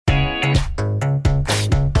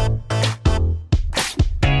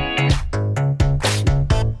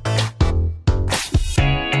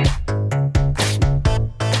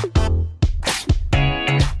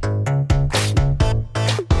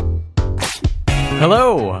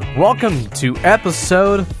Hello, welcome to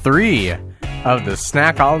episode 3 of the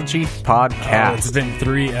Snackology podcast. Oh, it's been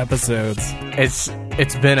 3 episodes.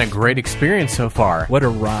 It's been a great experience so far. What a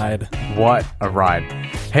ride. What a ride.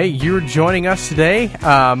 Hey, you're joining us today.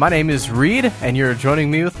 My name is Reed, and you're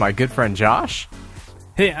joining me with my good friend Josh.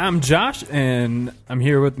 Hey, I'm Josh, and I'm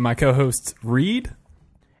here with my co-host Reed.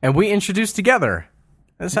 And we introduced together.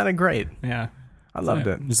 That sounded great. Yeah. I loved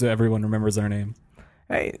it. Just so everyone remembers our name.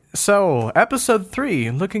 Hey, so episode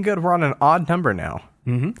 3, looking good. We're on an odd number now.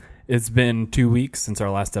 Mm-hmm. It's been 2 weeks since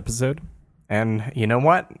our last episode. And you know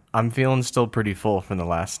what? I'm feeling still pretty full from the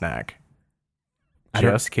last snack.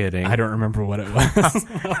 Just kidding. I don't remember what it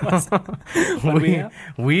was.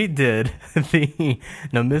 we did the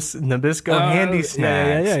Nabisco handy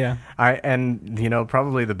snacks. Yeah. And you know,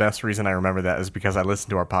 probably the best reason I remember that is because I listened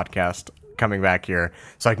to our podcast coming back here,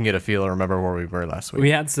 so I can get a feel and remember where we were last week. We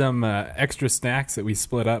had some extra snacks that we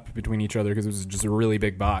split up between each other because it was just a really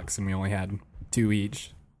big box, and we only had 2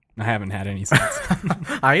 each. I haven't had any since.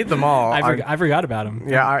 I ate them all. I forgot about them.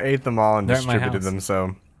 Yeah, I ate them all and distributed them,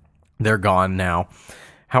 so they're gone now.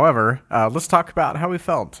 However, let's talk about how we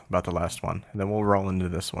felt about the last one, and then we'll roll into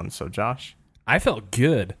this one. So, Josh? I felt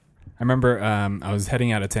good. I remember I was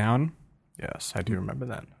heading out of town. Yes, I do remember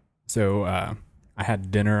that. So I had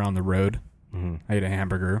dinner on the road. Mm-hmm. I ate a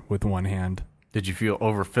hamburger with one hand. Did you feel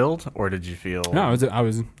overfilled, or did you feel... No, I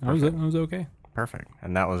was okay. Perfect.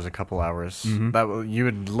 And that was a couple hours. Mm-hmm. That you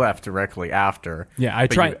had left directly after. Yeah, I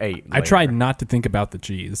tried not to think about the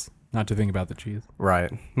cheese.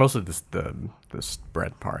 Right. Mostly this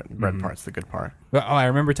bread part. The bread part's the good part. Well, I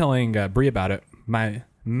remember telling Bree about it. My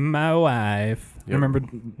wife. Yep. I remember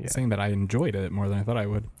saying that I enjoyed it more than I thought I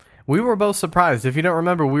would. We were both surprised. If you don't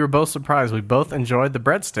remember, we were both surprised. We both enjoyed the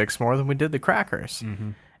breadsticks more than we did the crackers.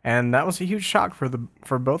 Mm-hmm. And that was a huge shock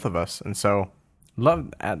for both of us. And so...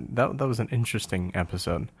 that was an interesting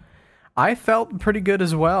episode. I felt pretty good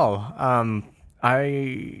as well.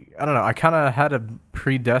 I don't know. I kind of had a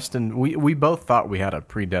predestined... We both thought we had a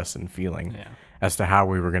predestined feeling as to how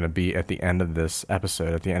we were going to be at the end of this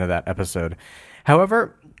episode, at the end of that episode.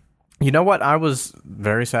 However, you know what? I was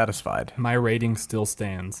very satisfied. My rating still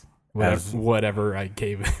stands. Whatever I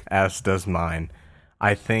gave it. As does mine.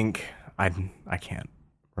 I think... I can't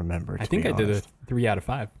remember. I think I did a 3 out of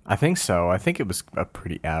 5. I think so. I think it was a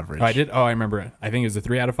pretty average. Oh, I did. Oh, I remember it. I think it was a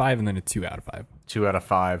 3 out of 5 and then a 2 out of 5. 2 out of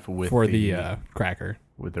 5 with for the cracker,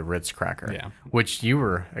 with the Ritz cracker. Yeah, which you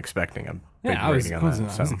were expecting a big rating on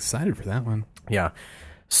that. I was excited for that one. Yeah.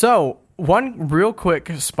 So one real quick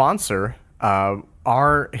sponsor.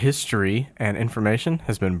 Our history and information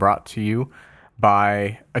has been brought to you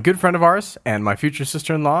by a good friend of ours and my future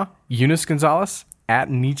sister-in-law, Eunice Gonzalez at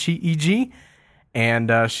Nietzsche EG.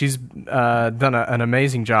 And she's done an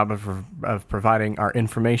amazing job of providing our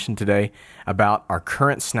information today about our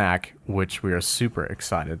current snack, which we are super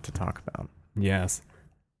excited to talk about. Yes.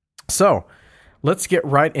 So let's get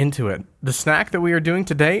right into it. The snack that we are doing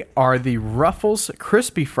today are the Ruffles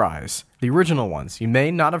Crispy Fries, the original ones. You may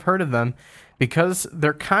not have heard of them because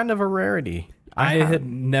they're kind of a rarity. I had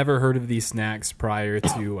never heard of these snacks prior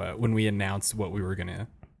to when we announced what we were gonna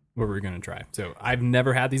try. So I've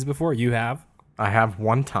never had these before. You have? I have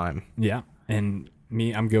one time. Yeah. And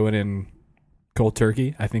I'm going in cold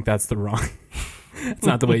turkey. I think that's the wrong. It's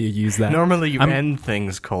not the way you use that. Normally you end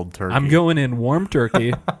things cold turkey. I'm going in warm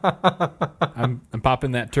turkey. I'm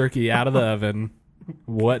popping that turkey out of the oven,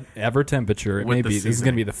 whatever temperature it may be. This is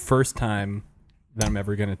going to be the first time that I'm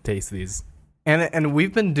ever going to taste these. And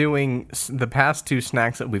we've been doing, the past 2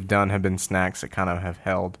 snacks that we've done have been snacks that kind of have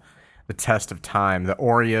held the test of time. The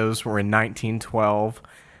Oreos were in 1912.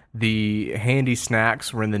 The handy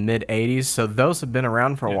snacks were in the mid-'80s, so those have been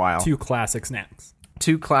around for a while. 2 classic snacks.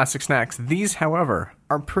 2 classic snacks. These, however,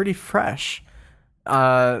 are pretty fresh.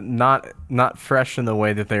 Not fresh in the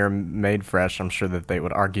way that they are made fresh. I'm sure that they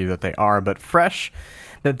would argue that they are, but fresh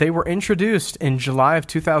that they were introduced in July of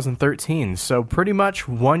 2013. So pretty much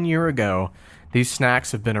 1 year ago, these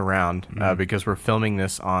snacks have been around because we're filming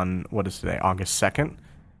this on, what is today, August 2nd?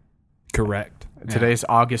 Correct. Today's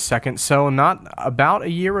August 2nd. So not about a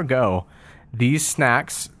year ago, these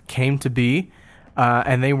snacks came to be,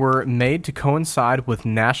 and they were made to coincide with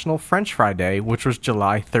National French Fry Day, which was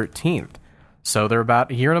July 13th. So they're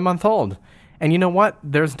about a year and a month old. And you know what?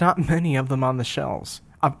 There's not many of them on the shelves.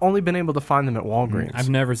 I've only been able to find them at Walgreens. I've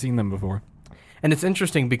never seen them before. And it's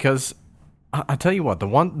interesting because I tell you what, the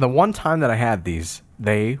one time that I had these,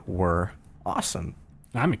 they were awesome.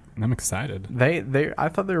 I'm excited. I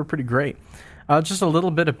thought they were pretty great. Just a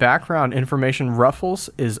little bit of background information. Ruffles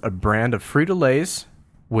is a brand of Frito-Lays,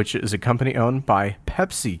 which is a company owned by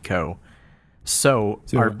PepsiCo. So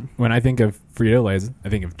when I think of Frito-Lays, I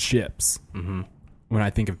think of chips. Mm-hmm. When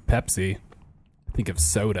I think of Pepsi, I think of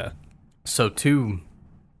soda. So two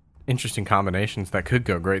interesting combinations that could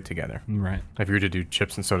go great together. Right. If you were to do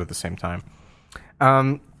chips and soda at the same time.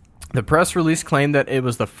 The press release claimed that it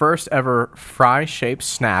was the first ever fry-shaped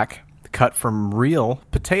snack cut from real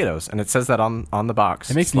potatoes, and it says that on the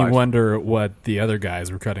box. It makes me wonder what the other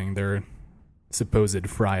guys were cutting their supposed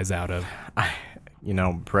fries out of.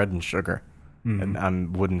 Bread and sugar.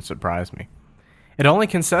 And wouldn't surprise me. It only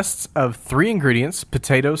consists of 3 ingredients: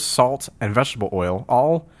 potatoes, salt, and vegetable oil,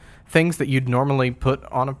 all things that you'd normally put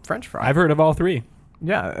on a French fry. I've heard of all 3.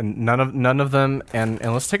 Yeah, and none of them. And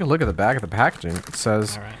let's take a look at the back of the packaging. It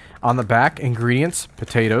says on the back, ingredients: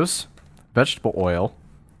 potatoes, vegetable oil,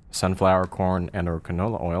 sunflower, corn, and or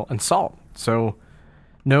canola oil, and salt. So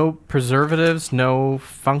no preservatives, no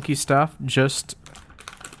funky stuff, just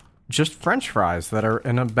French fries that are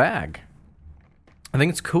in a bag. I think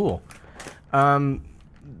it's cool.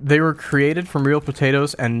 They were created from real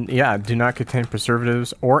potatoes and, do not contain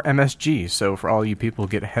preservatives or MSG. So for all you people who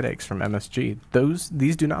get headaches from MSG,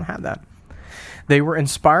 these do not have that. They were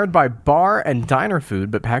inspired by bar and diner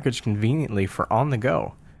food, but packaged conveniently for on the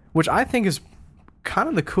go, which I think is kind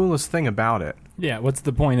of the coolest thing about it. Yeah, what's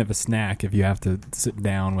the point of a snack if you have to sit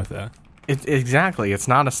down with Exactly, it's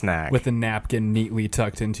not a snack. With a napkin neatly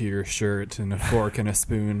tucked into your shirt and a fork and a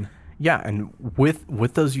spoon. Yeah, and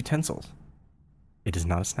with those utensils, it is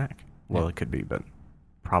not a snack. Well, it could be, but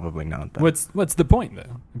probably not. What's the point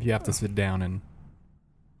though? If you have to sit down and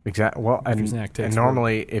Well, and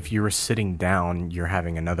normally, if you were sitting down, you're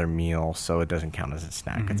having another meal, so it doesn't count as a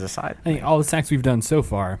snack. It's a side. I think all the snacks we've done so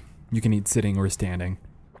far, you can eat sitting or standing.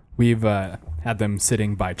 We've had them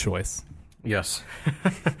sitting by choice. Yes,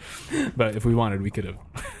 but if we wanted, we could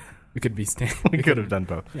be standing. We could have done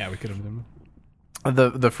both. Yeah, we could have done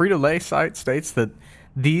both. The Frito-Lay site states that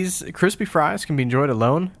these crispy fries can be enjoyed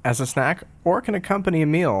alone as a snack or can accompany a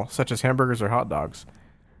meal such as hamburgers or hot dogs,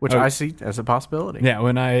 which I see as a possibility. Yeah,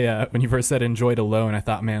 when you first said enjoyed alone, I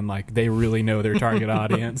thought, man, like they really know their target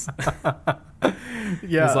audience.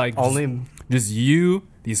 Yeah, it's like just you,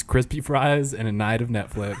 these crispy fries, and a night of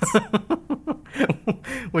Netflix.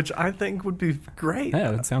 Which I think would be great.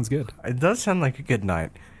 Yeah, that sounds good. It does sound like a good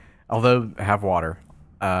night. Although, have water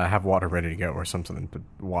ready to go or something to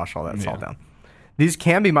wash all that salt down. These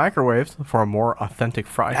can be microwaved for a more authentic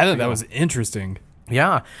fry. I thought that was interesting.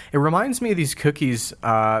 Yeah, it reminds me of these cookies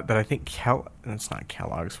that I think it's not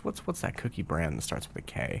Kellogg's. What's that cookie brand that starts with a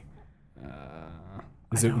K?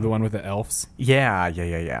 Is it the one with the elves?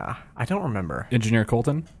 Yeah. I don't remember. Engineer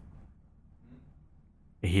Colton?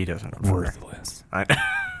 He doesn't remember. Worthless.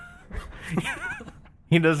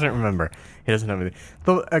 He doesn't remember. He doesn't know anything.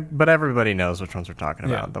 But everybody knows which ones we're talking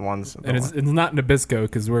about. Yeah. The ones. It's not Nabisco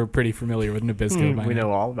because we're pretty familiar with Nabisco. We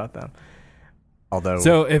know all about them. Although,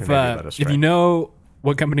 so if you know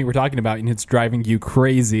what company we're talking about and it's driving you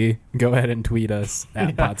crazy, go ahead and tweet us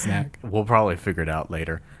at Podsnack. We'll probably figure it out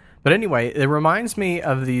later. But anyway, it reminds me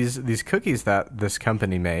of these cookies that this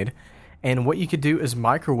company made, and what you could do is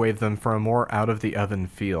microwave them for a more out of the oven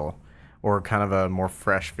feel, or kind of a more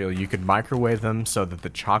fresh feel. You could microwave them so that the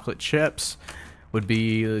chocolate chips would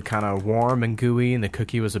be kind of warm and gooey, and the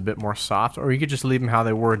cookie was a bit more soft, or you could just leave them how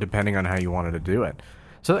they were, depending on how you wanted to do it.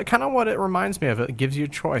 So that's kind of what it reminds me of. It gives you a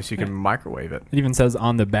choice. You can microwave it. It even says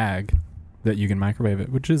on the bag that you can microwave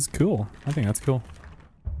it, which is cool. I think that's cool.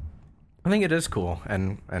 I think it is cool,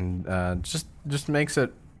 and just makes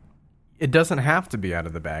it. It doesn't have to be out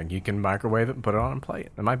of the bag. You can microwave it and put it on a plate.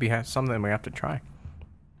 It might be something we have to try.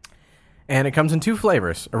 And it comes in 2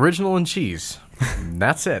 flavors, original and cheese.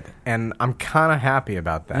 That's it. And I'm kind of happy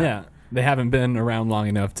about that. Yeah, they haven't been around long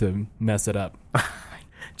enough to mess it up.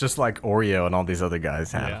 Just like Oreo and all these other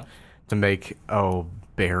guys have to make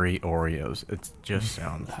berry Oreos. It just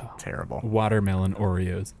sounds terrible. Watermelon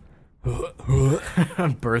Oreos.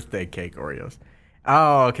 Birthday cake Oreos.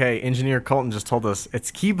 Oh, okay. Engineer Colton just told us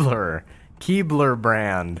it's Keebler. Keebler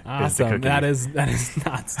brand. Awesome. That is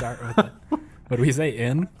not start with it. What do we say?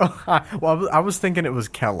 In? Well, I was thinking it was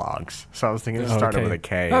Kellogg's, so I was thinking it started with a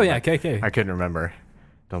K. Oh yeah, KK. I couldn't remember.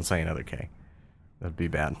 Don't say another K. That'd be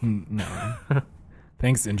bad. No.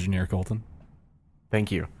 Thanks, Engineer Colton.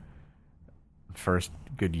 Thank you. First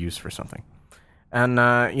good use for something. And,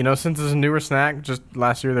 since it's a newer snack, just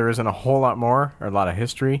last year there isn't a whole lot more, or a lot of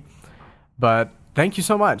history. But thank you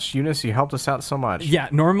so much. Eunice, you helped us out so much. Yeah,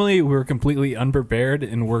 normally we're completely unprepared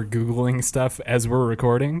and we're Googling stuff as we're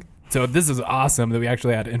recording. So this is awesome that we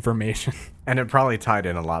actually had information. And it probably tied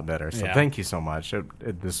in a lot better. So thank you so much.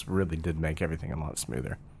 This really did make everything a lot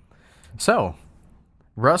smoother. So,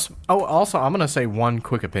 Also, I'm going to say one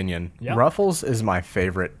quick opinion. Yep. Ruffles is my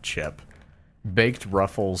favorite chip. Baked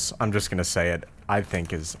Ruffles, I'm just going to say it, I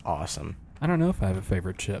think is awesome. I don't know if I have a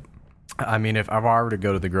favorite chip. I mean, if I were to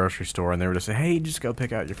go to the grocery store and they were to say, hey, just go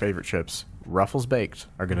pick out your favorite chips, Ruffles Baked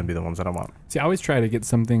are going to be the ones that I want. See, I always try to get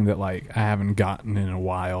something that, like, I haven't gotten in a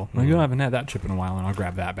while. Like, I haven't had that chip in a while, and I'll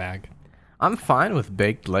grab that bag. I'm fine with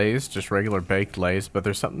baked Lay's, just regular baked Lay's, but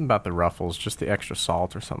there's something about the Ruffles, just the extra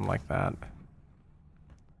salt or something like that.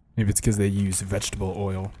 Maybe it's because they use vegetable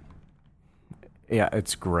oil. Yeah,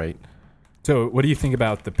 it's great. So, what do you think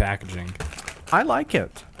about the packaging? I like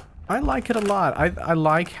it. I like it a lot. I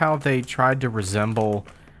like how they tried to resemble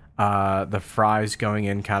the fries going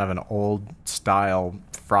in kind of an old style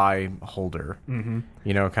fry holder. Mm-hmm.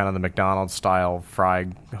 You know, kind of the McDonald's style fry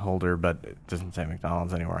holder, but it doesn't say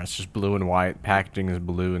McDonald's anywhere. It's just blue and white. Packaging is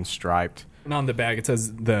blue and striped. And on the bag, it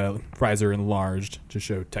says the fries are enlarged to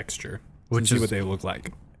show texture. Which see is what they look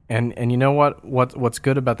like. And you know what's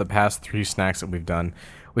good about the past 3 snacks that we've done?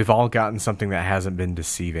 We've all gotten something that hasn't been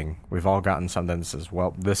deceiving. We've all gotten something that says,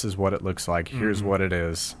 well, this is what it looks like. Here's what it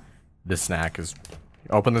is. This snack is,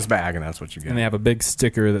 open this bag and that's what you get. And they have a big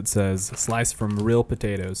sticker that says, sliced from real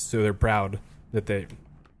potatoes. So they're proud that they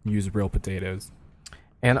use real potatoes.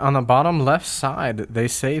 And on the bottom left side, they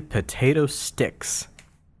say potato sticks.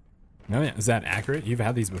 Oh, yeah. Is that accurate? You've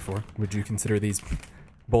had these before. Would you consider these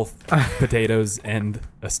both potatoes and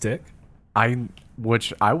a stick?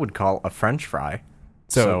 Which I would call a French fry.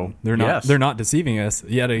 So they're not yes. They're not deceiving us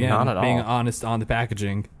yet again. Not at being all. honest on the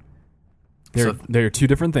packaging. They're 2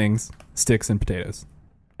 different things: sticks and potatoes.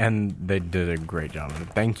 And they did a great job of it.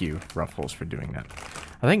 Thank you, Ruffles, for doing that.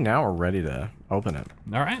 I think now we're ready to open it.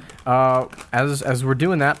 All right. As we're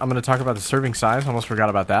doing that, I'm going to talk about the serving size. Almost forgot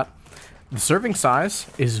about that. The serving size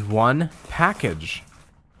is 1 package.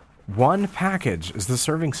 1 package is the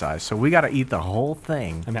serving size, so we got to eat the whole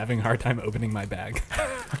thing. I'm having a hard time opening my bag.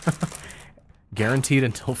 Guaranteed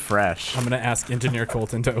until fresh. I'm going to ask Engineer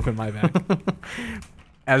Colton to open my bag.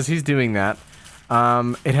 As he's doing that,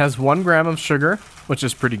 it has 1 gram of sugar, which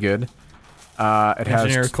is pretty good.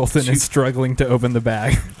 Engineer Colton is struggling to open the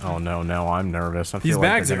bag. Oh, no, I'm nervous. These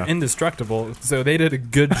bags are indestructible, so they did a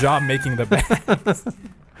good job making the bags.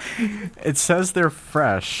 It says they're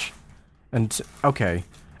fresh. And, okay,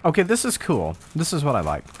 this is cool. This is what I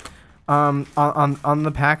like. On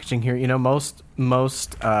the packaging here, you know, most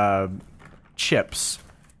chips,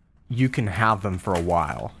 you can have them for a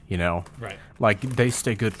while, you know? Right. Like, they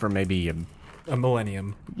stay good for maybe a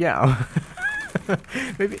millennium. Yeah.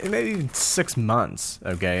 maybe 6 months,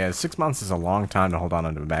 okay? 6 months is a long time to hold on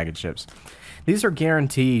to a bag of chips. These are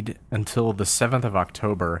guaranteed until the 7th of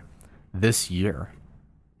October this year.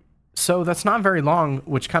 So that's not very long,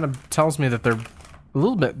 which kind of tells me that they're a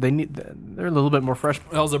little bit more fresh.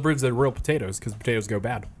 It also proves they're real potatoes, because potatoes go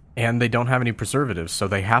bad. And they don't have any preservatives, so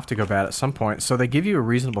they have to go bad at some point. So they give you a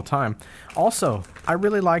reasonable time. Also, I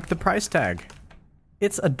really like the price tag.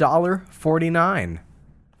 It's $1.49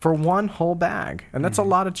 for 1 whole bag, and that's a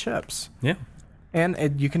lot of chips. Yeah.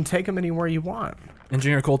 And you can take them anywhere you want.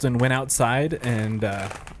 Engineer Colton went outside and I'm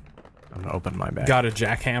gonna open my bag. got a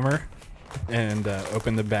jackhammer and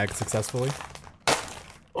opened the bag successfully.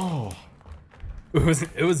 Oh,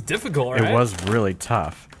 it was difficult, right? It was really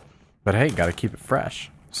tough, but hey, got to keep it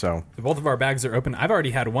fresh. So both of our bags are open. I've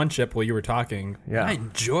already had 1 chip while you were talking. Yeah, I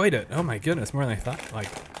enjoyed it. Oh my goodness, more than I thought. Like,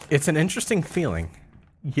 it's an interesting feeling.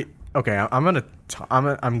 Okay, I'm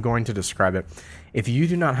going to describe it. If you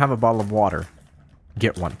do not have a bottle of water,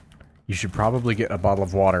 get one. You should probably get a bottle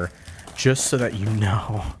of water, just so that you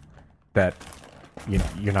know that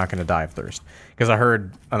you're not going to die of thirst. Because I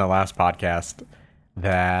heard on the last podcast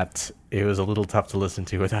that it was a little tough to listen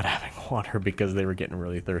to without having water because they were getting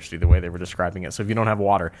really thirsty the way they were describing it. So if you don't have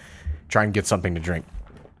water, try and get something to drink.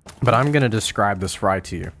 But I'm going to describe this fry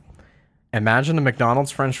to you. Imagine a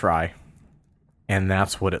McDonald's French fry, and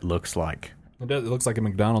that's what it looks like. It looks like a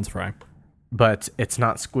McDonald's fry. But it's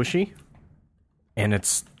not squishy, and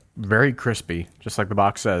it's very crispy, just like the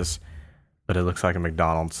box says, but it looks like a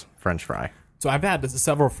McDonald's French fry. So I've had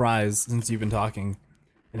several fries since you've been talking,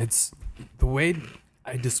 and it's the way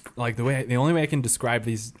the only way I can describe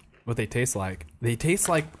these, what they taste like. They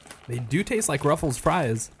do taste like Ruffles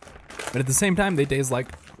fries, but at the same time they taste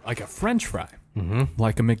like a French fry,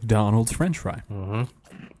 like a McDonald's French fry. Mm-hmm.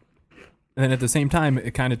 And then at the same time,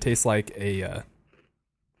 it kind of tastes like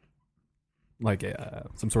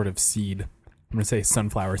some sort of seed. I'm gonna say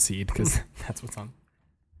sunflower seed because that's what's on.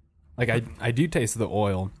 Like I do taste the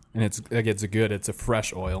oil, and it's a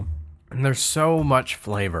fresh oil. And there's so much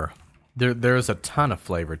flavor. There's a ton of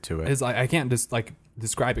flavor to it. It's like I can't just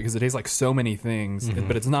describe it because it tastes like so many things,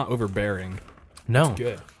 but it's not overbearing. No.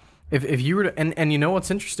 Good. If you were to, and you know what's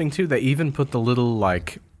interesting too? They even put the little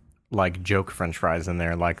like joke French fries in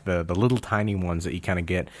there, like the little tiny ones that you kind of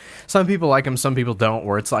get. Some people like them, some people don't.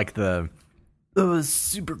 Where it's like the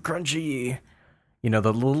super crunchy,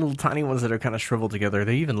 the little tiny ones that are kind of shriveled together.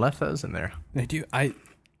 They even left those in there. They do. I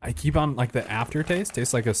keep on like the aftertaste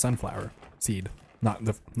tastes like a sunflower seed, not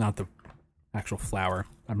the actual flour.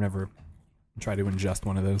 I've never tried to ingest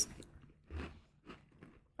one of those.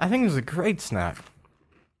 I think it's a great snack.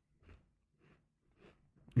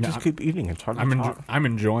 Just keep eating. It's hard to talk. I'm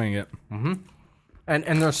enjoying it. Mm-hmm.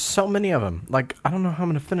 And there's so many of them. Like, I don't know how I'm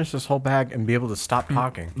going to finish this whole bag and be able to stop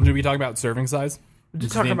talking. Did we talk about serving size?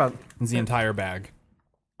 Just talk about the entire bag.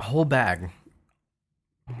 A whole bag.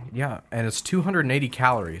 Yeah, and it's 280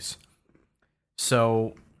 calories.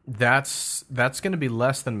 So that's going to be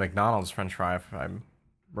less than McDonald's French fry if I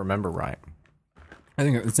remember right. I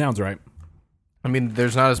think it sounds right. I mean,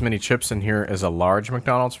 there's not as many chips in here as a large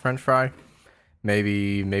McDonald's French fry.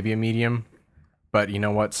 Maybe a medium. But you know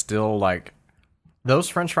what? Still, like, those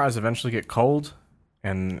French fries eventually get cold,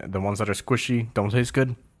 and the ones that are squishy don't taste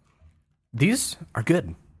good. These are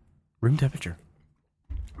good. Room temperature.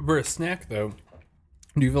 For a snack, though,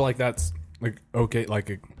 do you feel like that's like okay, like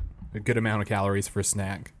a good amount of calories for a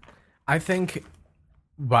snack? I think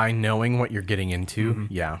by knowing what you're getting into,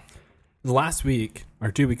 yeah. Last week,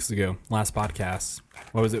 or 2 weeks ago, last podcast,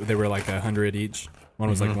 what was it? They were like 100 each. One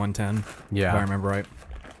was like 110. Yeah. If I remember right.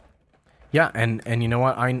 Yeah, and you know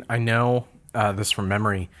what? I know this from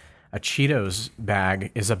memory. A Cheetos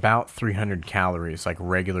bag is about 300 calories, like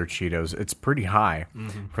regular Cheetos. It's pretty high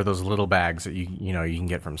for those little bags that you can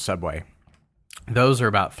get from Subway. Those are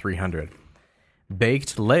about 300.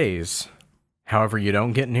 Baked Lays, however, you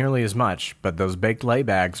don't get nearly as much, but those baked lay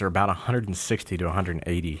bags are about 160 to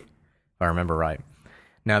 180, if I remember right.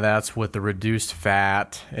 Now that's with the reduced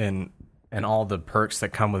fat and all the perks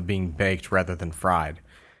that come with being baked rather than fried.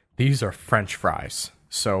 These are French fries.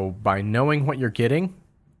 So by knowing what you're getting,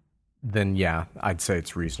 then yeah, I'd say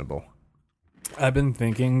it's reasonable. I've been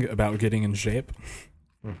thinking about getting in shape.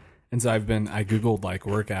 And so I Googled like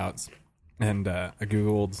workouts, and I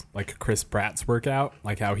Googled like Chris Pratt's workout,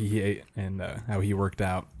 like how he ate and how he worked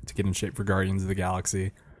out to get in shape for Guardians of the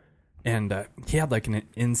Galaxy. And he had like an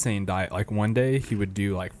insane diet. Like one day he would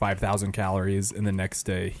do like 5,000 calories, and the next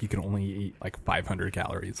day he could only eat like 500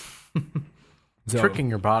 calories. So, tricking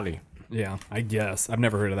your body. Yeah, I guess. I've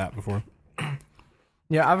never heard of that before.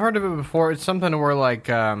 Yeah, I've heard of it before. It's something where like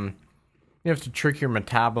you have to trick your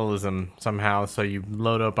metabolism somehow. So you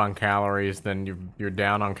load up on calories, then you're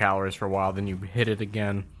down on calories for a while, then you hit it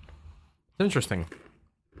again. It's interesting.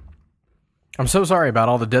 I'm so sorry about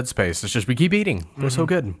all the dead space. It's just we keep eating. They're so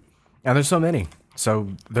good. And there's so many. So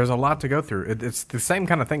there's a lot to go through. It's the same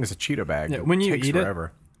kind of thing as a Cheeto bag. Yeah, when you eat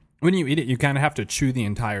forever. When you eat it, you kind of have to chew the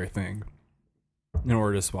entire thing in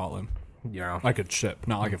order to swallow. Yeah. Like a chip,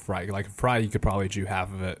 not like a fry. Like a fry, you could probably chew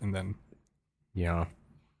half of it and then... Yeah.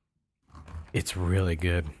 It's really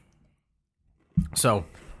good. So,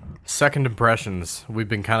 second impressions. We've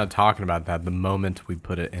been kind of talking about that the moment we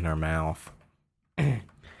put it in our mouth.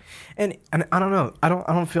 And I don't know. I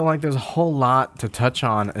don't feel like there's a whole lot to touch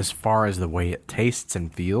on as far as the way it tastes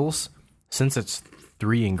and feels, since it's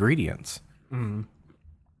 3 ingredients.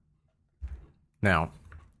 Now,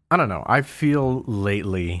 I don't know. I feel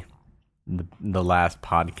lately, the last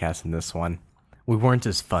podcast and this one, we weren't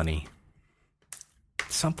as funny.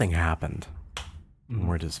 Something happened. We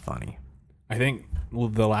weren't as funny. I think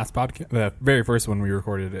the last podcast, the very first one, we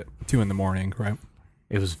recorded at 2 a.m, right?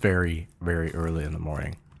 It was very, very early in the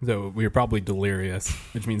morning. So we were probably delirious,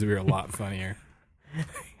 which means we were a lot funnier.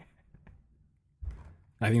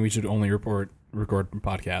 I think we should only record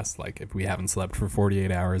podcasts like if we haven't slept for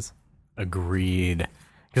 48 hours. Agreed.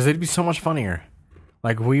 Because it'd be so much funnier.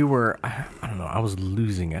 Like we were, I don't know, I was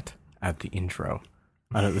losing it at the intro.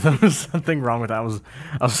 There was something wrong with that.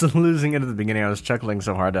 I was losing it at the beginning. I was chuckling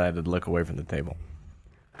so hard that I had to look away from the table.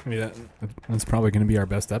 I mean, that's probably going to be our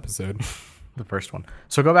best episode. The first one.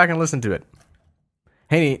 So go back and listen to it.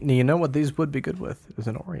 Hey, you know what these would be good with? Is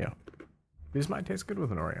an Oreo. These might taste good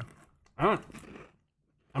with an Oreo.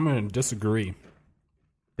 I'm going to disagree.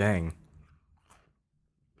 Dang.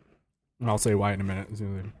 And I'll say why in a minute.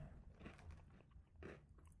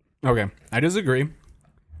 Okay, I disagree.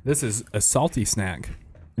 This is a salty snack,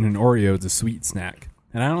 and an Oreo is a sweet snack.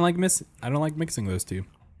 And I don't like mixing those two.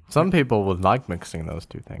 Some people would like mixing those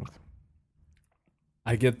two things.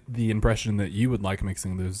 I get the impression that you would like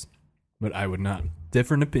mixing those, but I would not.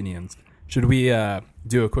 Different opinions. Should we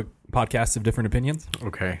do a quick podcast of different opinions?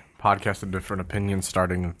 Okay. Podcast of different opinions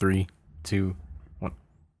starting in 3, 2, 1.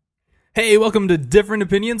 Hey, welcome to Different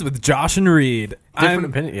Opinions with Josh and Reed. Different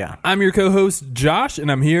opinion, yeah. I'm your co-host, Josh,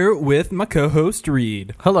 and I'm here with my co-host,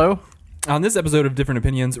 Reed. Hello. On this episode of Different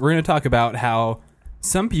Opinions, we're going to talk about how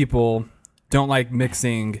some people don't like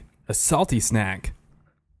mixing a salty snack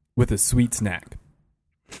with a sweet snack.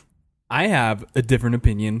 I have a different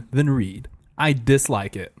opinion than Reed. I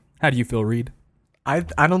dislike it. How do you feel, Reed? I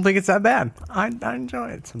don't think it's that bad. I enjoy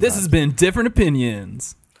it sometimes. This has been Different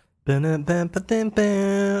Opinions. Different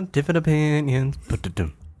opinions.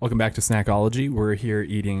 Welcome back to Snackology. We're here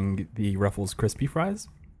eating the Ruffles crispy fries,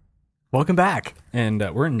 Welcome back. and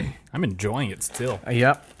I'm enjoying it still.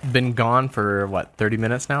 Yep. Been gone for, 30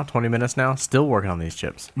 minutes now? 20 minutes now? Still working on these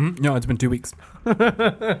chips. No, it's been 2 weeks.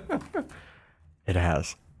 It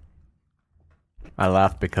has. I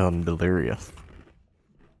laugh because I'm delirious.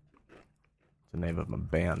 It's the name of my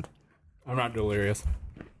band. I'm not delirious.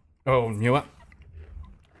 Oh, you know what?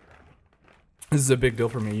 This is a big deal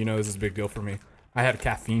for me. You know this is a big deal for me. I had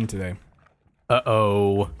caffeine today.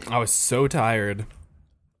 Uh-oh. I was so tired.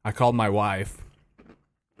 I called my wife,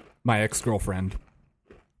 my ex-girlfriend,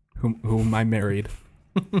 whom I married.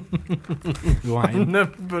 Who I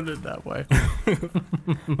Never put it that way.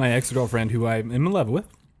 my ex-girlfriend, who I'm in love with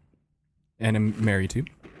and am married to.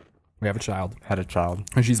 We have a child. Had a child.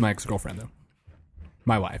 And she's my ex-girlfriend, though.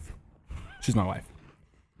 My wife. She's my wife.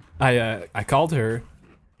 I called her.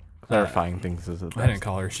 Clarifying things is the I didn't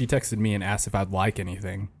call her. She texted me and asked if I'd like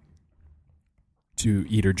anything to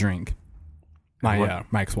eat or drink. My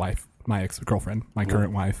ex-wife, my ex-girlfriend, my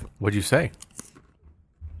current wife. What'd you say?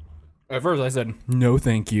 At first I said, no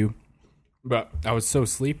thank you. But I was so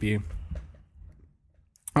sleepy.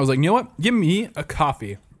 I was like, you know what? Give me a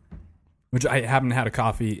coffee. Which I haven't had a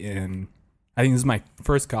coffee in, I think this is my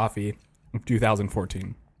first coffee of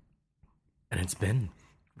 2014. And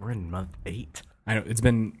we're in month 8. I know, it's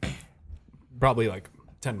been probably like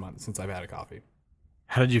 10 months since I've had a coffee.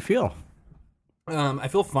 How did you feel? I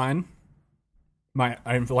feel fine.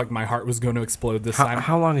 I feel like my heart was going to explode this time.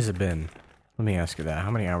 How long has it been? Let me ask you that. How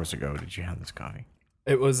many hours ago did you have this coffee?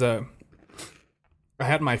 It was I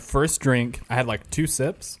had my first drink. I had like 2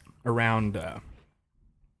 sips around.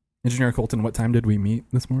 Engineer Colton, what time did we meet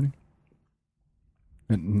this morning?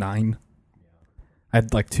 At 9. I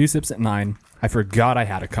had like 2 sips at 9. I forgot I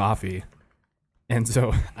had a coffee. And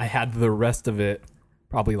so I had the rest of it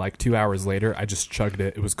probably like 2 hours later. I just chugged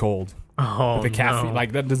it. It was cold. Oh, But the caffeine, no.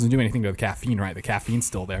 like that doesn't do anything to the caffeine, right? The caffeine's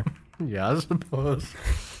still there. Yeah, I suppose.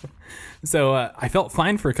 So I felt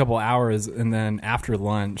fine for a couple hours. And then after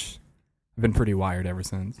lunch, I've been pretty wired ever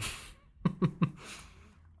since.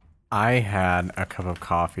 I had a cup of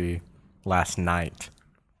coffee last night.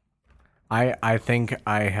 I think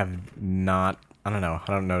I have not, I don't know,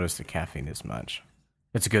 I don't notice the caffeine as much.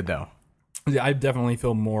 It's good though. Yeah, I definitely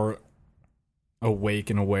feel more awake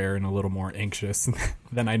and aware and a little more anxious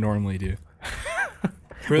than I normally do.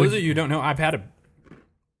 For those of you who don't know, I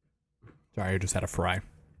just had a fry.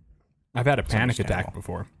 I've had a panic attack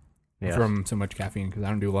before from so much caffeine because I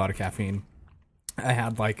don't do a lot of caffeine. I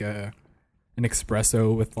had like an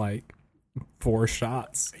espresso with like 4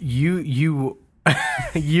 shots. You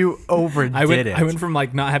overdid it. I went from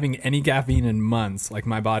like not having any caffeine in months. Like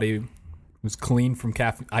my body was clean from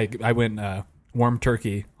caffeine. I went warm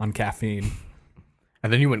turkey on caffeine.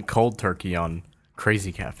 And then you went cold turkey on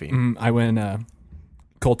crazy caffeine. I went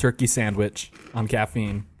cold turkey sandwich on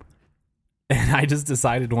caffeine. And I just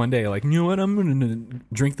decided one day, like, you know what? I'm going to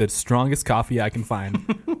drink the strongest coffee I can find.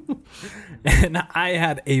 And I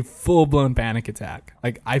had a full-blown panic attack.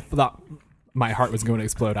 Like, I thought my heart was going to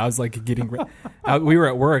explode. I was like getting we were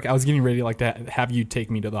at work. I was getting ready like to have you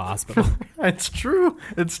take me to the hospital. It's true.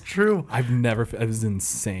 It's true. It was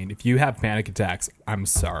insane. If you have panic attacks, I'm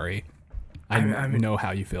sorry. I know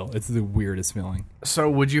how you feel. It's the weirdest feeling. So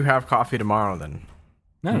would you have coffee tomorrow then?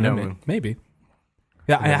 I don't know, maybe.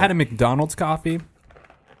 Yeah, I had a McDonald's coffee.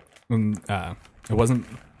 And, it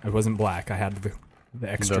wasn't black. I had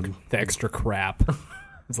the extra crap.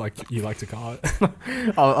 It's like you like to call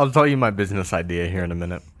it. I'll tell you my business idea here in a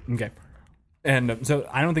minute. Okay. And so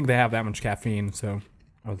I don't think they have that much caffeine, so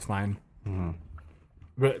I was fine. Mm-hmm.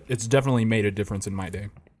 But it's definitely made a difference in my day.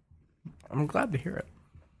 I'm glad to hear it.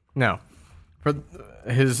 Now, for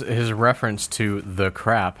his reference to the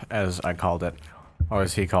crap, as I called it, or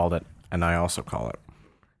as he called it, and I also call it.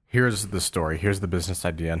 Here's the story. Here's the business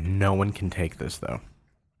idea. No one can take this, though.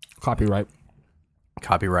 Copyright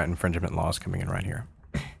Infringement laws coming in right here.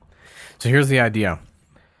 So here's the idea.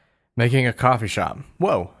 Making a coffee shop.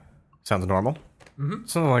 Whoa. Sounds normal. Mm-hmm.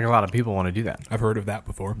 Sounds like a lot of people want to do that. I've heard of that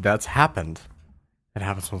before. That's happened. It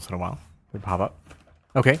happens once in a while. They pop up.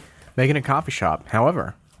 Okay. Making a coffee shop.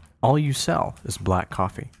 However, all you sell is black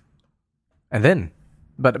coffee. And then,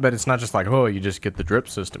 but it's not just like, oh, you just get the drip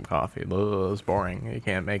system coffee. Ugh, it's boring. You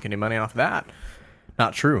can't make any money off that.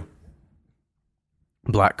 Not true.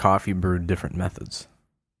 Black coffee brewed different methods.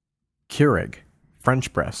 Keurig,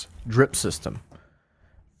 French press, drip system,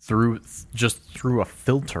 through a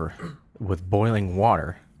filter with boiling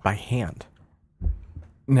water by hand.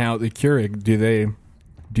 Now, the Keurig, do they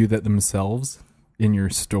do that themselves in your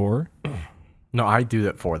store? No, I do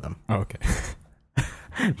that for them. Oh, okay.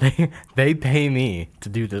 They pay me to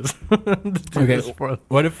do this. Okay.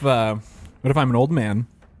 What if I'm an old man?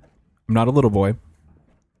 I'm not a little boy.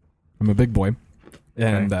 I'm a big boy,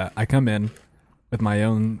 and I come in with my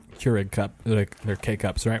own Keurig cup. They're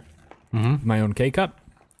K-cups, right? Mm-hmm. My own K-cup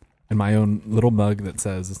and my own little mug that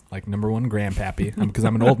says like #1 Grandpappy, because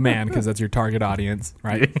I'm an old man, because that's your target audience,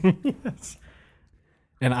 right? Yes.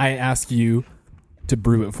 And I ask you to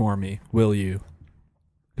brew it for me. Will you?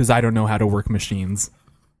 Because I don't know how to work machines.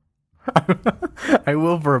 I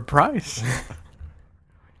will for a price.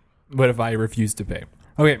 What if I refuse to pay?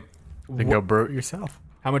 Okay. Then go brew it yourself.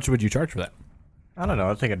 How much would you charge for that? I don't know.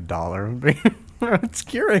 I think $1 would be. It's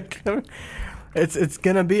Keurig. It's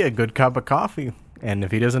gonna be a good cup of coffee, and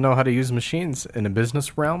if he doesn't know how to use machines in a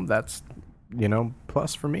business realm, that's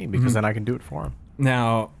plus for me, because then I can do it for him.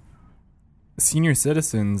 Now, senior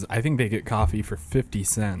citizens, I think they get coffee for 50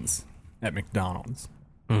 cents at McDonald's.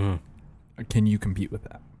 Mm-hmm. Can you compete with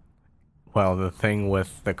that? Well, the thing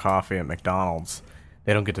with the coffee at McDonald's,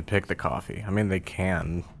 they don't get to pick the coffee. I mean, they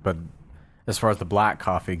can, but as far as the black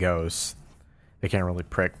coffee goes, they can't really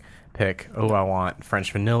pick, oh, I want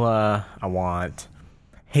French vanilla, I want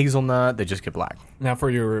hazelnut. They just get black. Now, for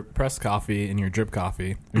your pressed coffee and your drip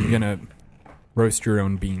coffee, are you going to roast your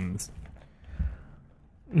own beans?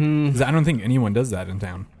 'Cause I don't think anyone does that in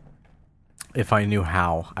town. If I knew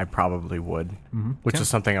how, I probably would, which is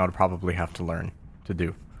something I would probably have to learn to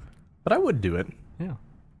do. But I would do it. Yeah.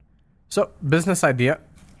 So, business idea,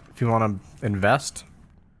 if you want to invest,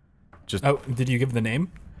 just... Oh, did you give the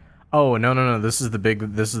name? Oh, no. This is the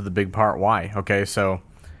big part. Why? Okay, so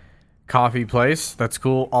coffee place, that's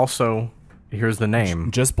cool. Also, here's the name.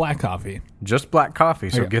 Just black coffee. Just black coffee,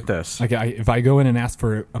 so Okay. get this. Okay, if I go in and ask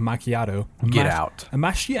for a macchiato. Get out. A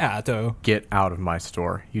macchiato. Get out of my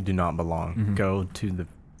store. You do not belong. Go to the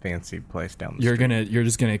fancy place down the You're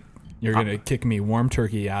street. You're gonna kick me warm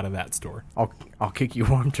turkey out of that store. I'll kick you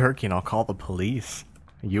warm turkey and I'll call the police.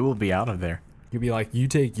 You will be out of there. You'll be like, you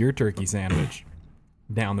take your turkey sandwich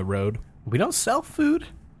down the road. We don't sell food.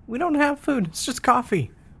 We don't have food. It's just coffee.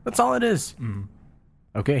 That's all it is.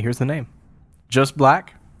 Okay, here's the name. Just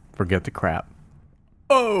black. Forget the crap.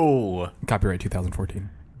 Oh! Copyright 2014.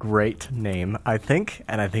 Great name, I think.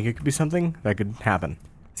 And I think it could be something that could happen.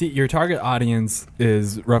 See, your target audience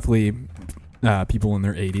is roughly people in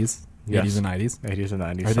their 80s. Yes. 80s and 90s. 80s and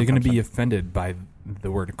 90s. Are they going to be offended by the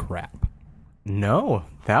word crap? No,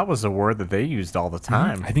 that was a word that they used all the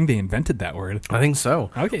time. I think they invented that word. I think so.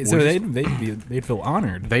 Okay, so they'd feel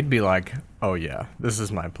honored. They'd be like, oh yeah, this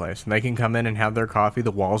is my place. And they can come in and have their coffee.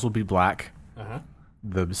 The walls will be black.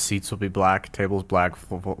 The seats will be black. Tables black.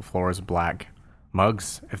 Floors black.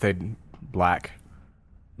 Mugs, if they black.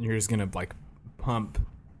 You're just going to like pump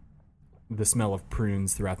the smell of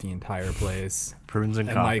prunes throughout the entire place. Prunes and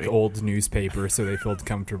And coffee. like old newspaper so they felt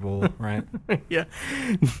comfortable, right? Yeah.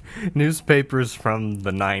 Newspapers from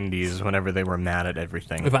the 90s whenever they were mad at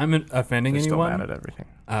everything. If I'm offending They're still anyone, mad at everything.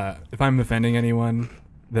 if I'm offending anyone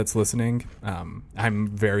that's listening, I'm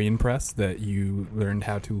very impressed that you learned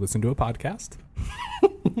how to listen to a podcast.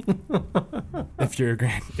 If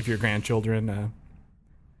your grandchildren,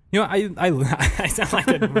 I sound like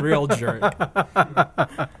a real jerk.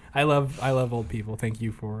 I love old people. Thank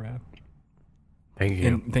you for Thank you.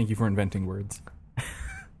 and thank you for inventing words.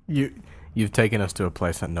 You've taken us to a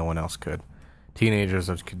place that no one else could. Teenagers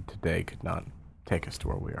of today could not take us to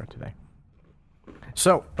where we are today.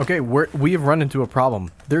 So, okay, we have run into a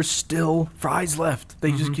problem. There's still fries left.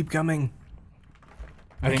 They just keep coming.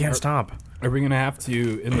 I can't stop. Are we going to have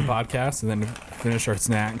to end the podcast and then finish our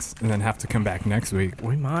snacks and then have to come back next week?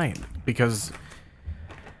 We might, because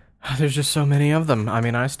there's just so many of them. I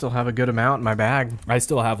mean, I still have a good amount in my bag. I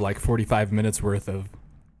still have like 45 minutes worth of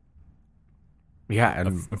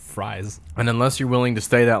fries. And unless you're willing to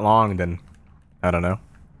stay that long, then I don't know.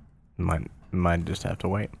 Might just have to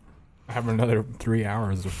wait. I have another 3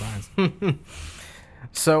 hours of fries.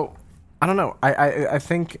 So, I don't know. I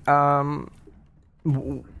think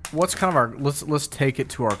what's kind of our let's take it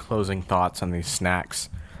to our closing thoughts on these snacks,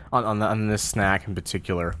 on this snack in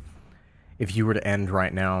particular. If you were to end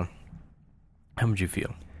right now, how would you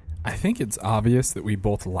feel? I think it's obvious that we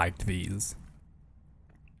both liked these.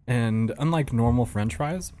 And unlike normal French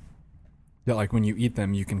fries, that like when you eat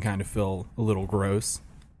them, you can kind of feel a little gross.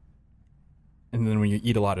 And then when you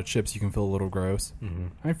eat a lot of chips, you can feel a little gross. Mm-hmm.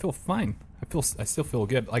 I feel fine. I still feel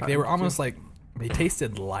good. Like they were almost like they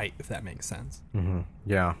tasted light, if that makes sense. Mm-hmm.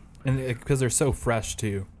 Yeah, and because they're so fresh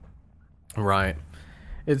too. Right.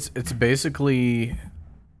 It's basically,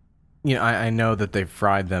 I know that they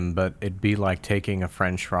fried them, but it'd be like taking a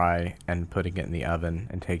French fry and putting it in the oven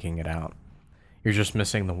and taking it out. You're just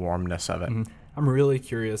missing the warmness of it. Mm-hmm. I'm really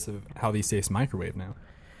curious of how these taste microwave now.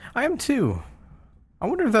 I am too. I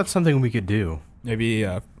wonder if that's something we could do. Maybe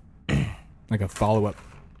like a follow-up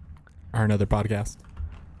or another podcast.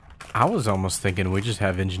 I was almost thinking we just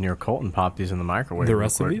have Engineer Colton pop these in the microwave. The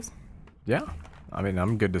rest of these? Yeah. I mean,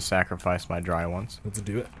 I'm good to sacrifice my dry ones. Let's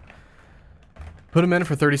do it. Put them in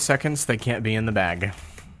for 30 seconds. They can't be in the bag.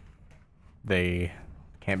 They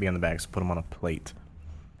can't be in the bag, so put them on a plate.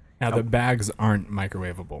 Now, the bags aren't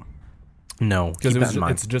microwavable. No, because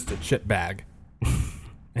it's just a chip bag.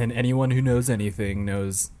 And anyone who knows anything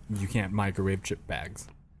knows you can't microwave chip bags.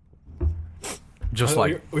 Just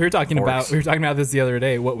like we were talking about this the other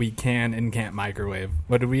day. What we can and can't microwave.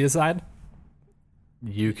 What did we decide?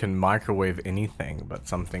 You can microwave anything, but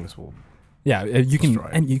some things will. Yeah, you can,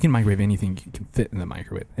 and you can microwave anything you can fit in the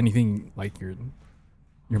microwave. Anything like your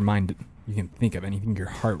mind, you can think of anything your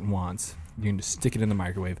heart wants. You can just stick it in the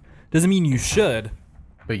microwave. Doesn't mean you should,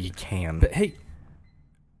 but you can. But hey,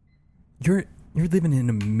 you're living in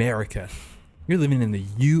America. You're living in the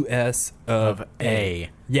U.S. of A.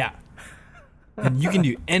 Yeah. And you can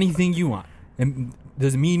do anything you want. And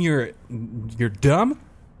does it mean you're dumb?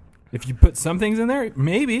 If you put some things in there,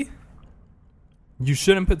 maybe. You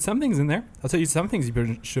shouldn't put some things in there. I'll tell you some things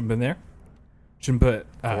you shouldn't put in there. Shouldn't put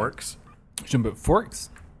forks. Shouldn't put forks.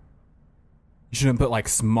 You shouldn't put like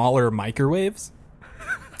smaller microwaves.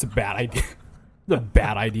 It's a bad idea. It's a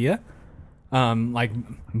bad idea. Like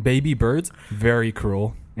baby birds, very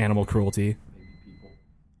cruel. Animal cruelty.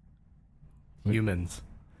 Humans.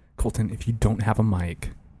 Colton, if you don't have a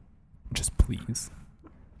mic, just please.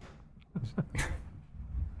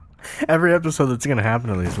 Every episode that's going to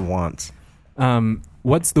happen at least once.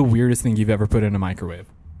 What's the weirdest thing you've ever put in a microwave?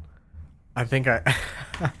 I think I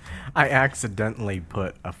accidentally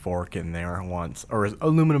put a fork in there once, or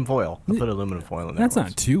aluminum foil. I put aluminum foil in there. That's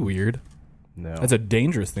not too weird. No, that's a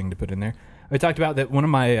dangerous thing to put in there. I talked about that. One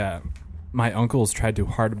of my my uncles tried to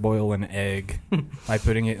hard boil an egg by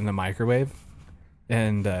putting it in the microwave.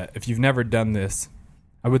 And if you've never done this,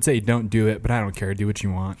 I would say don't do it, but I don't care. Do what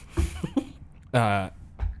you want.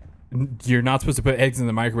 You're not supposed to put eggs in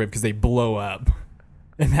the microwave because they blow up.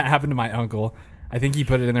 And that happened to my uncle. I think he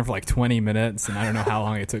put it in there for like 20 minutes, and I don't know how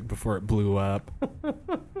long it took before it blew up.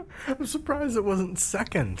 I'm surprised it wasn't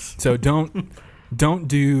seconds. So don't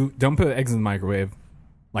put eggs in the microwave,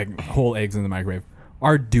 like whole eggs in the microwave.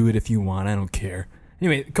 Or do it if you want. I don't care.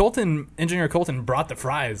 Anyway, Engineer Colton brought the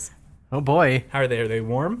fries. Oh boy. How are they? Are they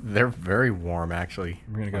warm? They're very warm, actually.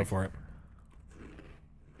 We're going to go for it.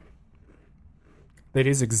 They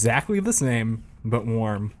taste exactly the same, but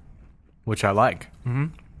warm. Which I like. Mm-hmm.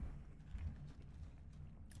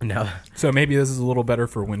 Now, so maybe this is a little better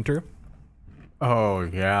for winter. Oh,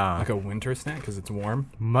 yeah. Like a winter snack because it's warm.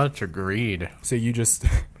 Much agreed. So you just,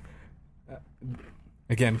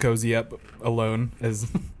 again, cozy up alone,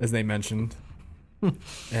 as they mentioned.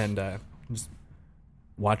 And just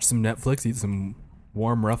watch some Netflix, eat some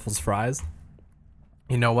warm Ruffles fries.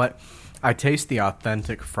 You know what? I taste the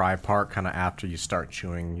authentic fry part kind of after you start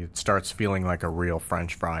chewing. It starts feeling like a real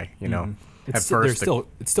French fry, you know? At first,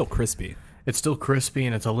 it's still crispy. It's still crispy,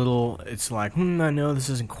 and it's like, I know this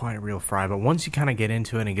isn't quite a real fry, but once you kind of get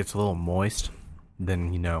into it and it gets a little moist,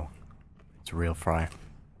 then you know it's a real fry.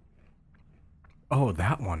 Oh,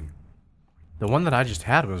 that one. The one that I just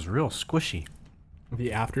had was real squishy.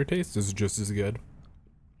 The aftertaste is just as good.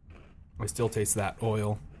 I still taste that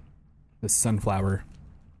oil, the sunflower.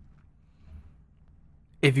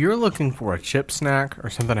 If you're looking for a chip snack or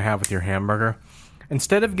something to have with your hamburger,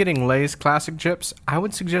 instead of getting Lay's classic chips, I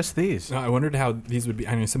would suggest these. I wondered how these would be.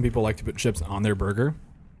 I mean, some people like to put chips on their burger.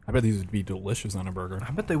 I bet these would be delicious on a burger.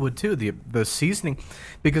 I bet they would too. The seasoning,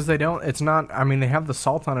 because they don't, it's not, I mean, they have the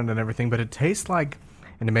salt on it and everything, but it tastes like,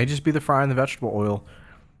 and it may just be the fry and the vegetable oil,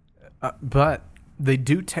 but they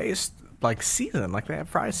do taste like seasoned, like they have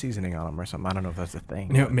fry seasoning on them or something. I don't know if that's a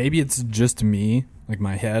thing. You know, maybe it's just me, like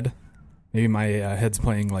my head. Maybe my head's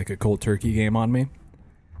playing like a cold turkey game on me.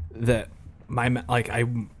 That my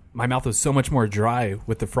mouth is so much more dry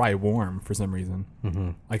with the fry warm for some reason.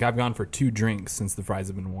 Mm-hmm. Like I've gone for 2 drinks since the fries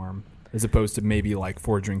have been warm, as opposed to maybe like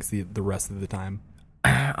 4 drinks the rest of the time.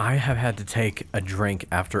 I have had to take a drink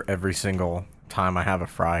after every single time I have a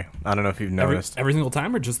fry. I don't know if you've noticed. Every single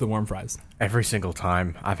time, or just the warm fries? Every single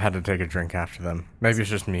time I've had to take a drink after them. Maybe it's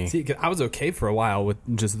just me. See, 'cause I was okay for a while with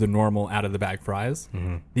just the normal out of the bag fries.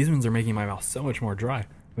 Mm-hmm. These ones are making my mouth so much more dry,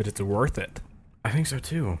 but it's worth it. I think so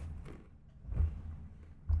too.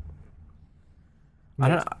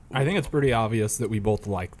 I think it's pretty obvious that we both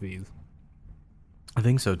like these. I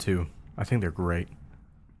think so too. I think they're great.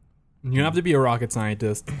 You don't have to be a rocket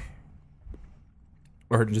scientist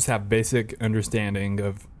or just have basic understanding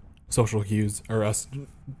of social cues or us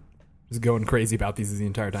just going crazy about these the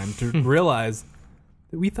entire time to realize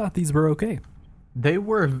that we thought these were okay. They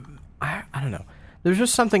were, I don't know. There's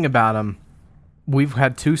just something about them. We've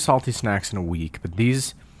had 2 salty snacks in a week, but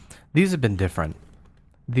these have been different.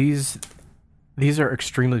 These are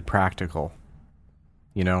extremely practical.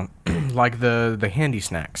 You know, like the handy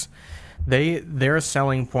snacks. Their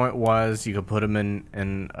selling point was you could put them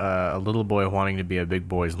in a little boy wanting to be a big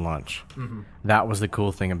boy's lunch. Mm-hmm. That was the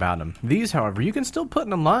cool thing about them. These, however, you can still put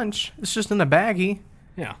in a lunch. It's just in a baggie.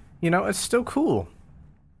 Yeah. You know, it's still cool.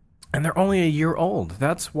 And they're only a year old.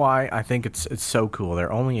 That's why I think it's so cool.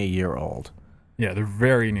 They're only a year old. Yeah, they're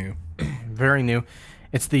very new. Very new.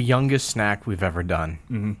 It's the youngest snack we've ever done.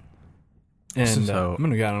 Mm-hmm. And So- I'm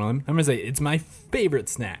going to go out on a limb. I'm going to say it's my favorite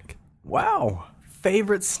snack. Wow.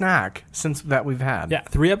 Favorite snack since that we've had. Yeah,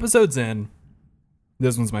 3 episodes in,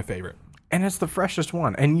 this one's my favorite. And it's the freshest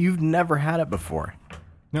one. And you've never had it before.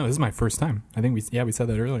 No, this is my first time. I think we said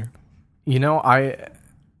that earlier. You know,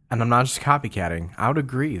 and I'm not just copycatting. I would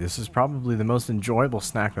agree. This is probably the most enjoyable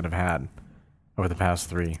snack that I've had over the past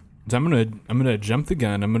 3. So I'm gonna jump the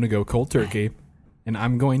gun. I'm gonna go cold turkey, and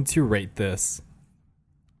I'm going to rate this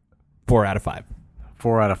 4 out of 5.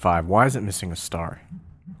 4 out of 5. Why is it missing a star?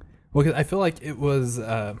 Well, 'cause I feel like it was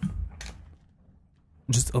it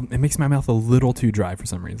makes my mouth a little too dry for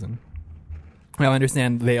some reason. Now I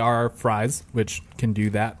understand they are fries, which can do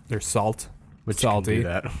that. They're salty. Can do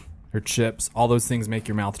that. Or chips. All those things make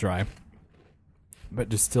your mouth dry. But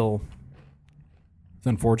just still, it's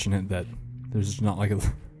unfortunate that there's just not like a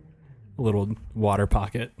little water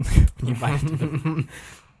pocket. You bite into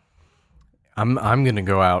I'm gonna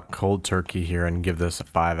go out cold turkey here and give this a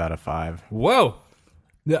 5 out of 5. Whoa!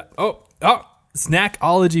 Yeah. Oh!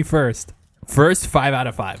 Snackology first. First 5 out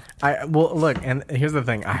of 5. Well, look, and here's the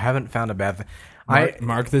thing. I haven't found a bad thing.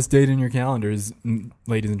 Mark this date in your calendars,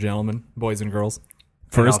 ladies and gentlemen, boys and girls.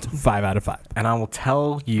 First 5 out of 5. And I will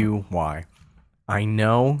tell you why. I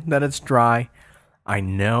know that it's dry. I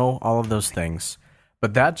know all of those things.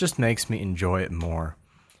 But that just makes me enjoy it more.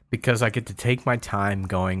 Because I get to take my time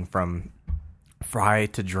going from fry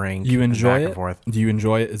to drink. You enjoy back it? And forth. Do you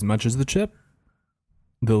enjoy it as much as the chip?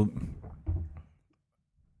 The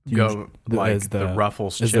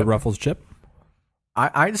Ruffles chip. Is the Ruffles chip?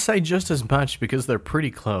 I'd say just as much because they're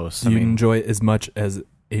pretty close. Do you enjoy it as much as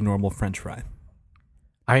a normal French fry?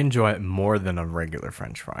 I enjoy it more than a regular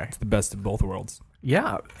French fry. It's the best of both worlds.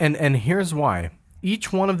 Yeah, and here's why.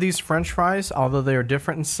 Each one of these French fries, although they are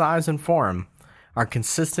different in size and form, are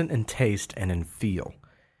consistent in taste and in feel.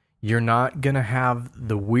 You're not going to have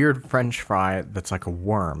the weird French fry that's like a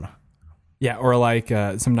worm. Yeah, or like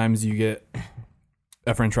sometimes you get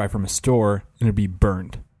a French fry from a store and it'll be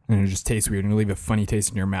burned and it just tastes weird and it'll leave a funny taste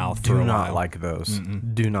in your mouth. Do not like those.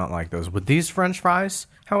 Mm-mm. Do not like those. With these French fries,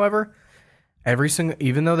 however,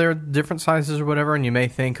 even though they're different sizes or whatever, and you may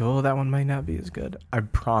think, oh, that one might not be as good, I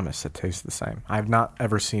promise it tastes the same. I've not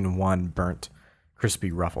ever seen one burnt,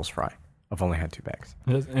 crispy Ruffles fry. I've only had 2 bags.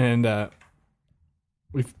 And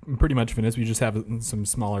we've pretty much finished. We just have some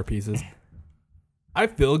smaller pieces. I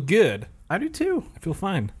feel good. I do too. I feel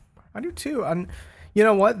fine. I do too. And you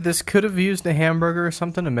know what? This could have used a hamburger or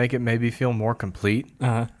something to make it maybe feel more complete.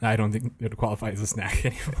 I don't think it would qualify as a snack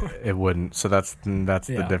anymore. It wouldn't. So that's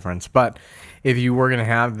the difference. But if you were gonna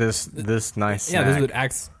have this nice snack, this would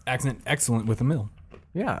accent excellent with a meal.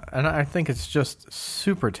 Yeah, and I think it's just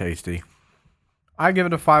super tasty. I give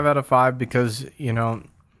it a 5 out of 5 because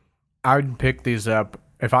I'd pick these up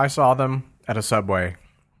if I saw them at a Subway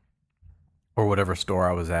or whatever store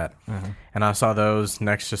I was at, and I saw those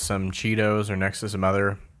next to some Cheetos or next to some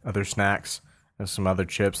other snacks and some other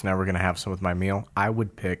chips. Now we're gonna have some with my meal. I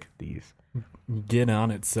would pick these. Get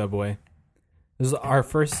on it, Subway. This is our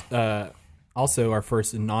first, also our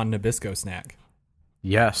first non-Nabisco snack.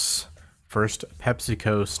 Yes, first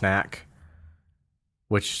PepsiCo snack,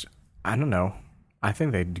 which I don't know. I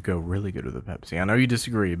think they'd go really good with the Pepsi. I know you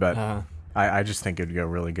disagree, but I just think it'd go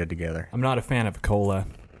really good together. I'm not a fan of cola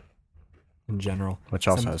in general. Which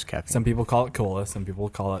also has caffeine. Some people call it cola. Some people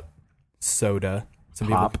call it soda. Some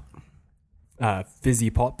pop.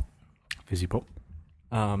 Fizzy pop. Fizzy pop.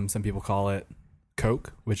 Some people call it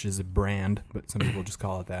Coke, which is a brand, but some people just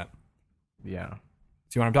call it that. Yeah.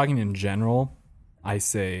 See, when I'm talking in general, I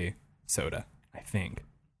say soda, I think.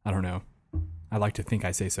 I don't know. I like to think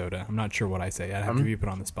I say soda. I'm not sure what I say. I have to be put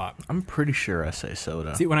on the spot. I'm pretty sure I say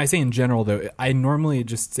soda. See, when I say in general, though, I normally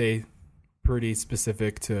just say pretty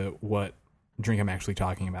specific to what drink I'm actually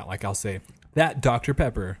talking about. Like, I'll say, that Dr.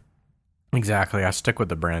 Pepper. Exactly. I stick with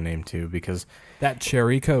the brand name, too, because That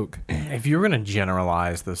Cherry Coke. if you were going to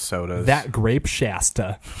generalize the sodas... That Grape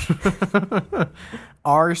Shasta.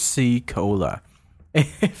 RC Cola.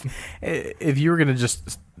 If you were going to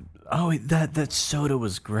just... Oh, that soda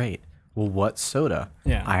was great. Well, what soda?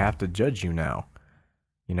 Yeah. I have to judge you now.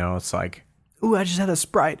 You know, it's like, ooh, I just had a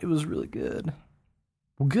Sprite. It was really good.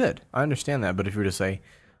 Well, good. I understand that. But if you were to say,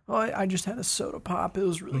 oh, I just had a soda pop. It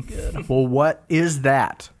was really good. Well, what is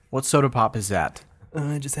that? What soda pop is that?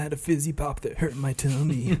 I just had a fizzy pop that hurt my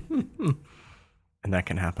tummy. And that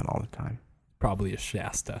can happen all the time. Probably a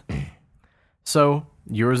Shasta. So,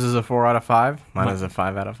 yours is a 4 out of 5. Mine is a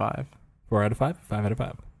 5 out of 5. 4 out of 5? 5 out of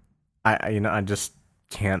 5. I just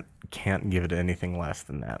can't give it anything less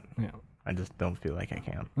than that. Yeah. I just don't feel like I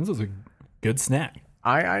can. This was a good snack.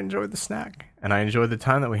 I enjoyed the snack, and I enjoyed the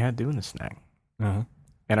time that we had doing the snack. Uh-huh.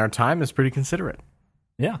 And our time is pretty considerate.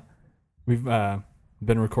 Yeah. We've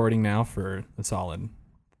been recording now for a solid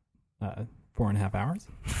 4.5 hours.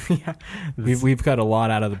 Yeah. We've cut a lot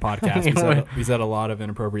out of the podcast. We said a lot of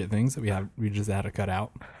inappropriate things that we just had to cut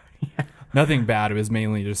out. Yeah. Nothing bad. It was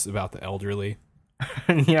mainly just about the elderly.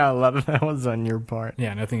 Yeah, a lot of that was on your part.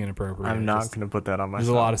 Yeah, nothing inappropriate. I'm not going to put that on myself.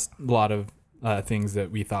 There's a lot of things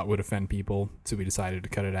that we thought would offend people, so we decided to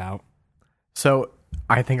cut it out. So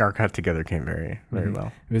I think our cut together came very, very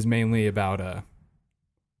well. It was mainly about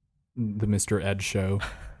the Mr. Ed show.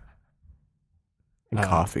 And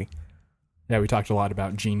coffee. Yeah, we talked a lot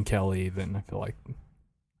about Gene Kelly. Then I feel like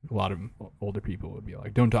a lot of older people would be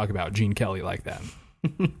like, don't talk about Gene Kelly like that.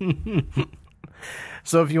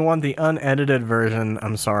 So if you want the unedited version,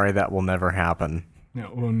 I'm sorry, that will never happen. No,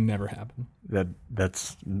 it will never happen.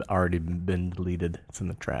 That's already been deleted. It's in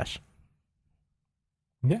the trash.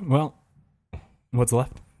 Yeah, well, what's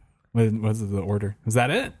left? What's the order? Is that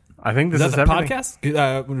it? I think this is the everything.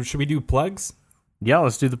 podcast? Should we do plugs? Yeah,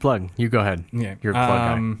 let's do the plug. You go ahead. Yeah. You're a plug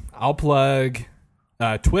guy. I'll plug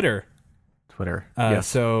Twitter. Yes.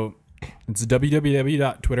 So it's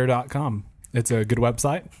www.twitter.com. It's a good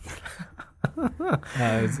website.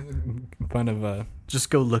 It's fun of just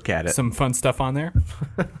go look at it. Some fun stuff on there.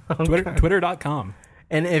 Okay. Twitter.com.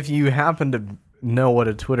 And if you happen to know what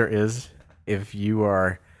a Twitter is, if you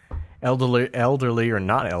are elderly or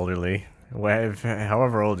not elderly,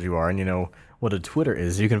 however old you are, and you know what a Twitter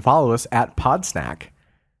is, you can follow us at Podsnack,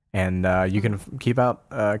 and you can keep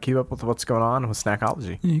up with what's going on with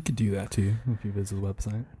Snackology. Yeah, you could do that too if you visit the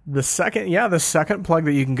website. The second plug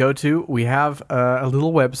that you can go to, we have a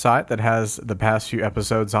little website that has the past few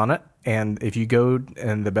episodes on it. And if you go,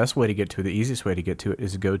 and the best way to get to it, the easiest way to get to it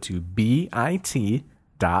is go to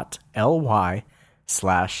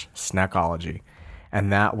bit.ly/Snackology.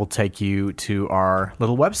 And that will take you to our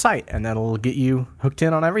little website, and that'll get you hooked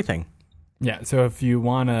in on everything. Yeah, so if you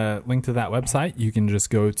want a link to that website, you can just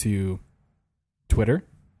go to twitter.com/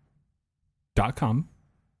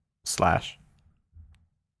 Podsnack.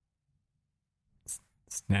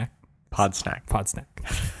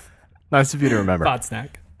 Nice of you to remember.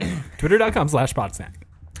 Podsnack. Twitter.com/Podsnack.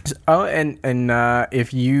 Oh, and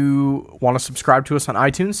if you want to subscribe to us on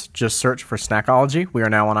iTunes, just search for Snackology. We are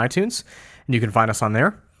now on iTunes, and you can find us on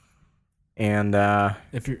there. And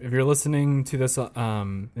if you're listening to this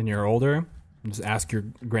and you're older, just ask your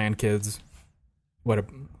grandkids what a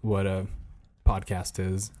podcast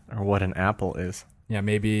is, or what an apple is. Yeah,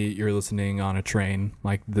 maybe you're listening on a train,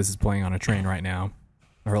 like this is playing on a train right now,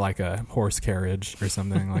 or like a horse carriage or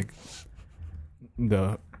something. Like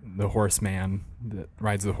the horseman that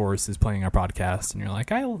rides the horse is playing our podcast, and you're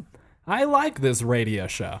like, I like this radio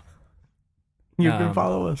show. You can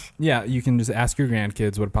follow us. Yeah, you can just ask your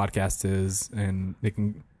grandkids what a podcast is, and they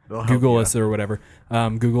can They'll Google us or whatever.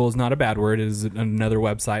 Google is not a bad word. It is another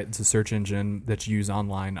website. It's a search engine that you use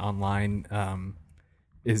online. Online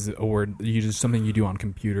is a word, something you do on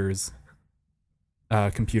computers.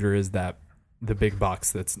 Computer is the big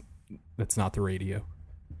box that's not the radio.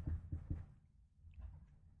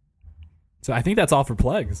 So I think that's all for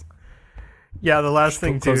plugs. Yeah, the last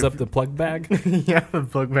thing too. Close up the plug bag. Yeah, the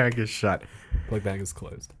plug bag is shut. Plug bag is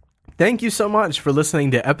closed. Thank you so much for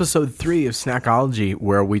listening to episode 3 of Snackology,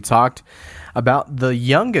 where we talked about the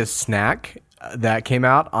youngest snack that came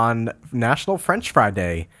out on National French Fry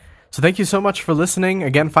Day. So thank you so much for listening.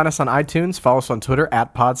 Again, find us on iTunes, follow us on Twitter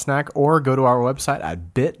 @Podsnack, or go to our website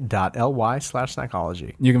at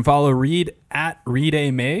bit.ly/Snackology. You can follow Reed at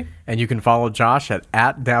ReedAMay. And you can follow Josh at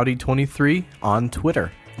 @Dowdy23 on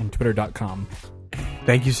Twitter. On Twitter.com.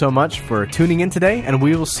 Thank you so much for tuning in today, and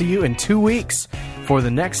we will see you in 2 weeks for the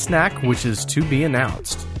next snack, which is to be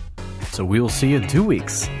announced. So we will see you in 2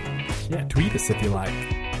 weeks. Yeah, tweet us if you like.